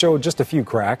starting to show just a few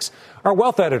cracks. Our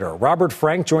wealth editor, Robert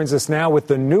Frank, joins us now with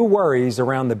the new worries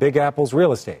around the Big Apple's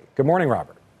real estate. Good morning,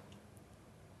 Robert.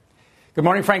 Good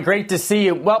morning, Frank. Great to see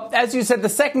you. Well, as you said, the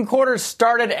second quarter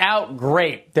started out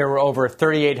great. There were over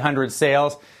 3,800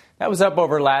 sales. That was up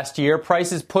over last year.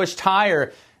 Prices pushed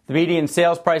higher. The median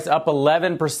sales price up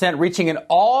 11%, reaching an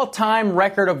all-time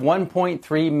record of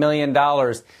 $1.3 million.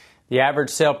 The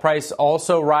average sale price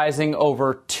also rising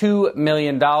over $2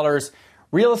 million.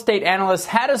 Real estate analysts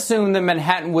had assumed that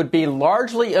Manhattan would be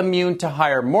largely immune to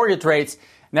higher mortgage rates,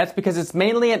 and that's because it's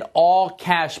mainly an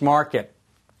all-cash market.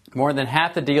 More than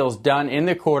half the deals done in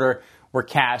the quarter were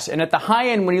cash. And at the high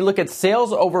end, when you look at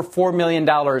sales over $4 million,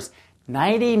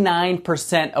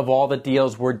 99% of all the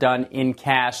deals were done in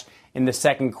cash in the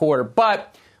second quarter.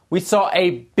 But we saw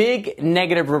a big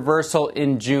negative reversal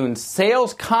in June.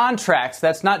 Sales contracts,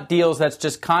 that's not deals, that's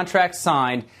just contracts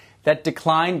signed, that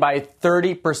declined by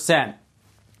 30%.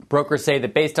 Brokers say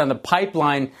that based on the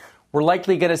pipeline, we're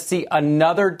likely going to see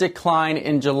another decline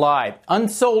in July.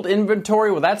 Unsold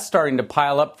inventory, well, that's starting to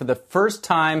pile up for the first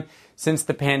time since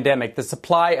the pandemic. The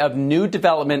supply of new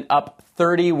development up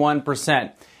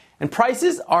 31%. And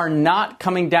prices are not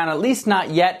coming down, at least not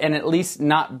yet, and at least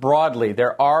not broadly.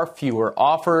 There are fewer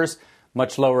offers,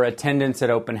 much lower attendance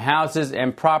at open houses,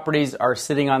 and properties are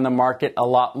sitting on the market a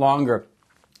lot longer.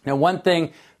 Now, one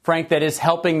thing, Frank, that is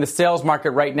helping the sales market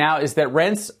right now is that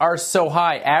rents are so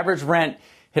high. Average rent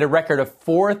hit a record of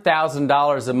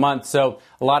 $4,000 a month. So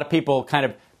a lot of people kind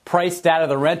of priced out of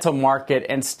the rental market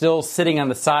and still sitting on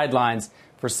the sidelines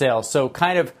for sales. So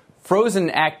kind of frozen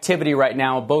activity right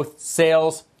now, both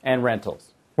sales and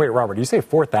rentals. Wait, Robert, you say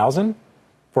 $4,000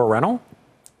 for a rental?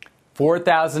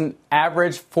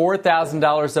 Average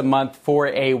 $4,000 a month for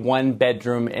a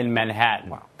one-bedroom in Manhattan.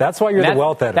 Wow. That's why you're the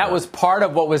wealth editor. That was part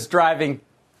of what was driving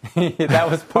that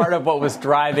was part of what was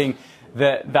driving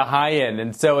the high end.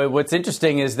 And so what's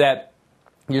interesting is that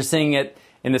you're seeing it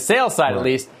in the sales side, at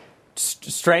least,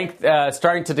 strength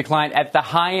starting to decline at the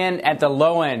high end, at the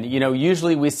low end. You know,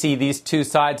 usually we see these two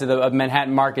sides of the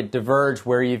Manhattan market diverge,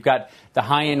 where you've got the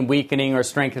high end weakening or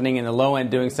strengthening and the low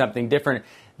end doing something different.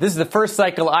 This is the first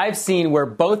cycle I've seen where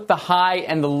both the high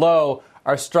and the low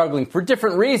are struggling for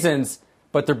different reasons,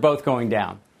 but they're both going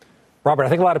down. Robert, I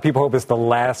think a lot of people hope it's the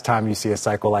last time you see a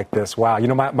cycle like this. Wow. You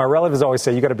know, my relatives always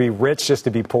say you got to be rich just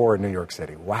to be poor in New York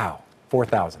City. Wow.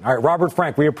 4,000. All right, Robert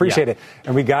Frank, we appreciate it.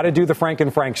 And we got to do the Frank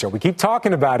and Frank show. We keep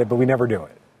talking about it, but we never do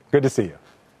it. Good to see you.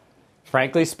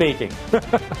 Frankly speaking.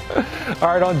 All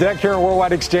right, on deck here at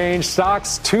Worldwide Exchange,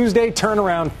 stocks Tuesday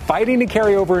turnaround fighting to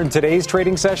carry over in today's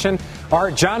trading session. All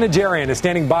right, Jon Najarian is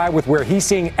standing by with where he's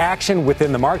seeing action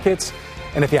within the markets.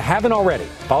 And if you haven't already,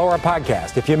 follow our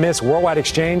podcast. If you miss Worldwide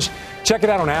Exchange, check it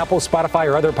out on Apple, Spotify,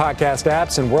 or other podcast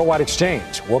apps and Worldwide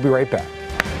Exchange. We'll be right back.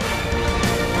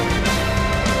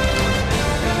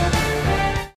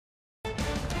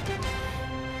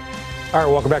 All right,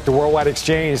 welcome back to Worldwide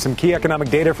Exchange. Some key economic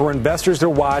data for investors to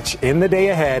watch in the day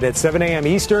ahead. At 7 a.m.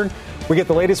 Eastern, we get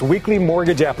the latest weekly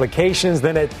mortgage applications.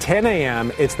 Then at 10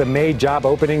 a.m., it's the May job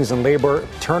openings and labor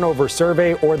turnover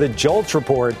survey, or the JOLTS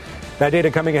report. That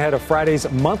data coming ahead of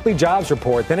Friday's monthly jobs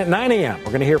report. Then at 9 a.m., we're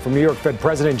going to hear from New York Fed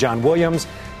President John Williams.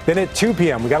 Then at 2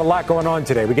 p.m., we got a lot going on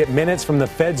today. We get minutes from the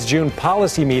Fed's June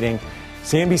policy meeting.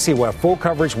 CNBC will have full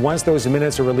coverage once those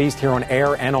minutes are released here on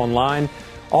air and online.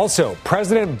 Also,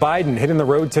 President Biden hitting the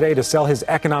road today to sell his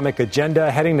economic agenda,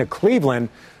 heading to Cleveland,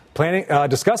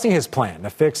 discussing his plan to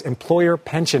fix employer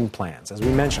pension plans. As we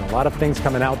mentioned, a lot of things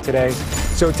coming out today.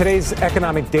 So today's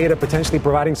economic data potentially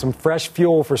providing some fresh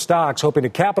fuel for stocks, hoping to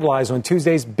capitalize on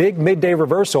Tuesday's big midday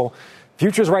reversal.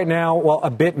 Futures right now, well,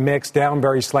 a bit mixed, down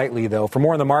very slightly, though. For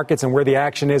more on the markets and where the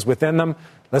action is within them,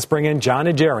 let's bring in Jon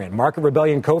Najarian, Market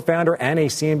Rebellion co-founder and a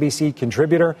CNBC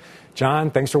contributor. John,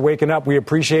 thanks for waking up. We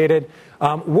appreciate it.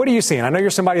 What are you seeing? I know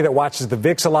you're somebody that watches the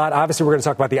VIX a lot. Obviously, we're going to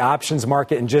talk about the options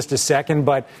market in just a second.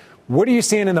 But what are you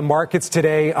seeing in the markets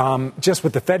today, just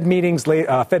with the Fed meetings,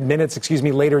 Fed minutes,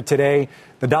 later today,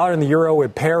 the dollar and the euro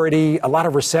at parity, a lot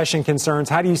of recession concerns.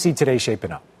 How do you see today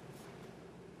shaping up?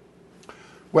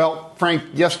 Well, Frank,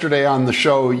 yesterday on the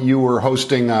show, you were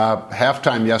hosting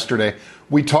halftime yesterday.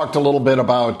 We talked a little bit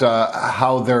about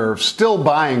how they're still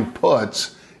buying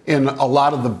puts in a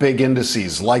lot of the big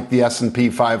indices like the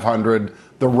S&P 500,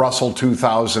 the Russell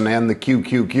 2000, and the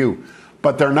QQQ.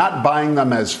 But they're not buying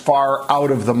them as far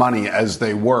out of the money as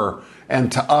they were.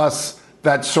 And to us,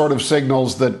 that sort of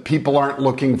signals that people aren't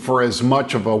looking for as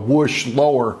much of a whoosh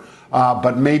lower,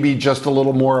 but maybe just a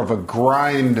little more of a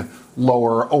grind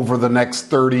lower over the next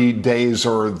 30 days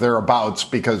or thereabouts.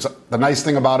 Because the nice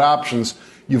thing about options,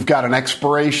 you've got an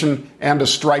expiration and a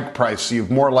strike price. So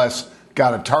you've more or less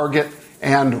got a target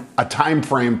and a time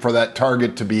frame for that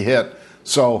target to be hit.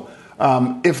 So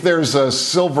if there's a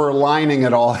silver lining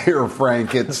at all here,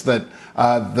 Frank, it's that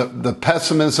the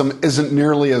pessimism isn't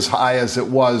nearly as high as it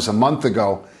was a month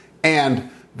ago.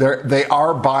 And they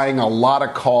are buying a lot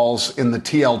of calls in the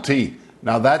TLT.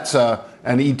 Now, that's an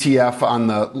ETF on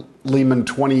the Lehman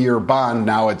 20-year bond.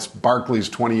 Now it's Barclays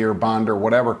 20-year bond or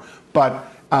whatever. But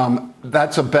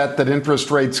that's a bet that interest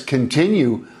rates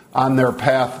continue on their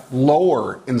path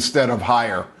lower instead of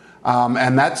higher.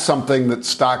 And that's something that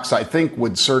stocks, I think,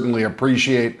 would certainly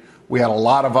appreciate. We had a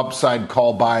lot of upside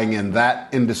call buying in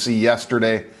that index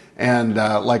yesterday. And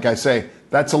like I say,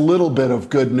 that's a little bit of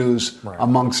good news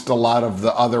amongst a lot of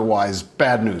the otherwise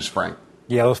bad news, Frank.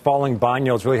 Yeah, those falling bond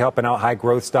yields really helping out high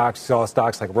growth stocks,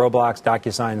 stocks like Roblox,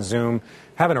 DocuSign, Zoom,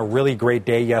 having a really great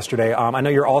day yesterday. I know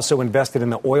you're also invested in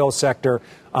the oil sector.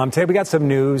 Today we got some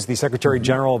news. The Secretary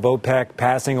General of OPEC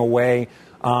passing away.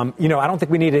 I don't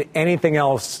think we needed anything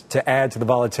else to add to the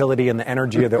volatility and the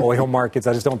energy of the oil markets.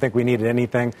 I just don't think we needed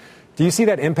anything. Do you see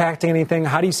that impacting anything?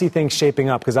 How do you see things shaping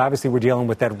up? Because obviously we're dealing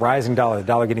with that rising dollar, the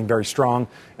dollar getting very strong,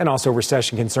 and also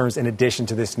recession concerns in addition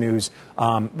to this news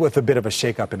with a bit of a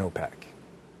shakeup in OPEC.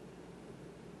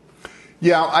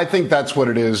 Yeah, I think that's what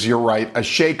it is. You're right. A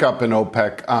shakeup in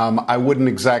OPEC. I wouldn't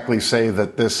exactly say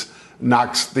that this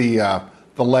knocks the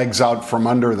legs out from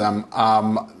under them.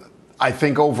 I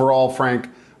think overall, Frank,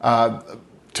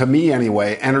 to me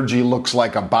anyway, energy looks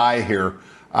like a buy here.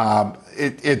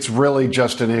 It's really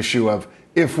just an issue of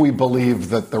if we believe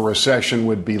that the recession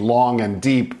would be long and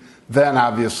deep, then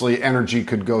obviously energy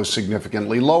could go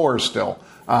significantly lower still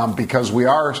because we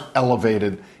are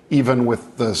elevated even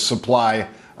with the supply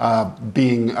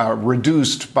being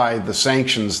reduced by the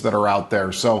sanctions that are out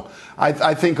there. So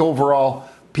I think overall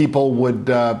people would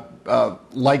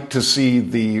like to see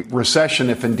the recession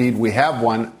if indeed we have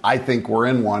one. I think we're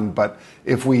in one. But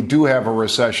if we do have a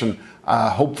recession,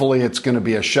 hopefully it's going to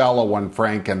be a shallow one,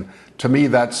 Frank. And to me,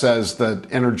 that says that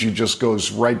energy just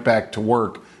goes right back to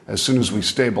work as soon as we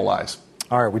stabilize.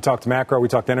 All right, we talked macro, we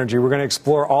talked energy. We're going to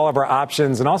explore all of our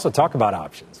options and also talk about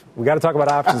options. We got to talk about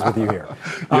options with you here.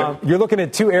 Yeah. You're looking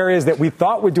at two areas that we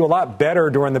thought would do a lot better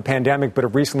during the pandemic, but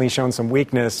have recently shown some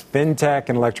weakness: fintech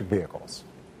and electric vehicles.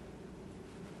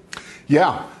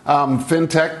 Yeah,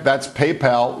 fintech, that's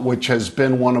PayPal, which has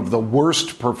been one of the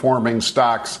worst performing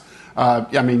stocks.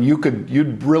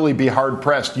 You'd really be hard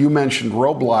pressed. You mentioned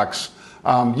Roblox.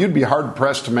 You'd be hard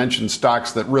pressed to mention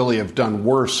stocks that really have done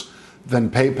worse than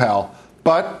PayPal.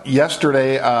 But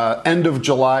yesterday, end of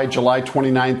July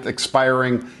 29th,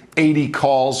 expiring 80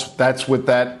 calls. That's with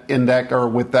that index or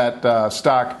with that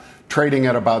stock trading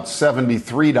at about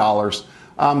 $73.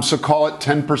 So call it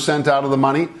 10% out of the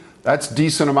money. That's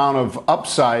decent amount of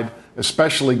upside,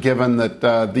 especially given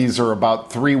that these are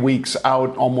about 3 weeks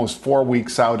out, almost 4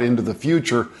 weeks out into the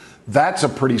future. That's a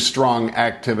pretty strong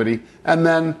activity. And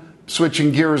then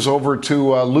switching gears over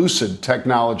to Lucid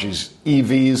Technologies,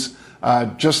 EVs.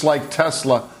 Just like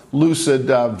Tesla, Lucid,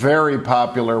 very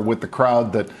popular with the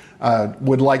crowd that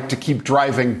would like to keep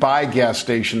driving by gas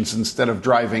stations instead of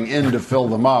driving in to fill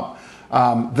them up.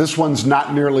 This one's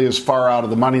not nearly as far out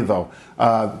of the money, though.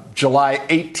 July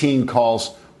 18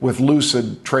 calls with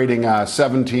Lucid trading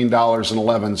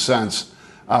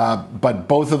 $17.11. But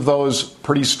both of those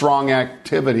pretty strong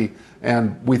activity,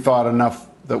 and we thought enough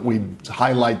that we'd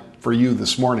highlight for you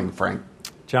this morning, Frank.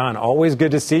 John, always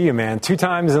good to see you, man. 2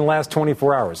 times in the last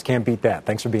 24 hours. Can't beat that.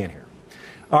 Thanks for being here.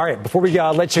 All right, before we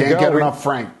let you go. Can't get enough,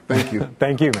 Frank. Thank you.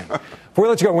 Thank you, man. Before we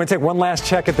let you go, we're going to take one last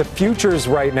check at the futures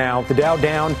right now. The Dow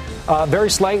down very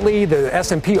slightly. The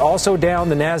S&P also down.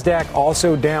 The NASDAQ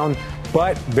also down.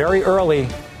 But very early.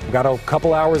 We've got a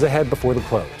couple hours ahead before the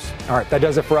close. All right, that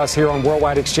does it for us here on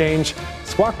Worldwide Exchange.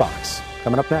 Squawk Box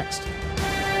coming up next.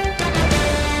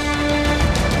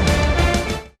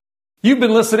 You've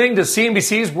been listening to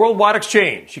CNBC's Worldwide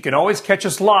Exchange. You can always catch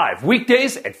us live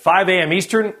weekdays at 5 a.m.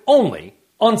 Eastern, only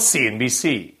on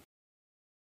CNBC.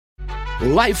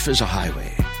 Life is a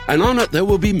highway, and on it there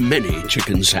will be many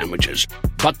chicken sandwiches.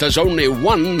 But there's only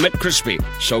one McCrispy.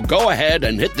 So go ahead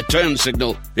and hit the turn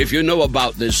signal if you know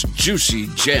about this juicy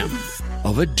gem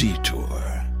of a detour.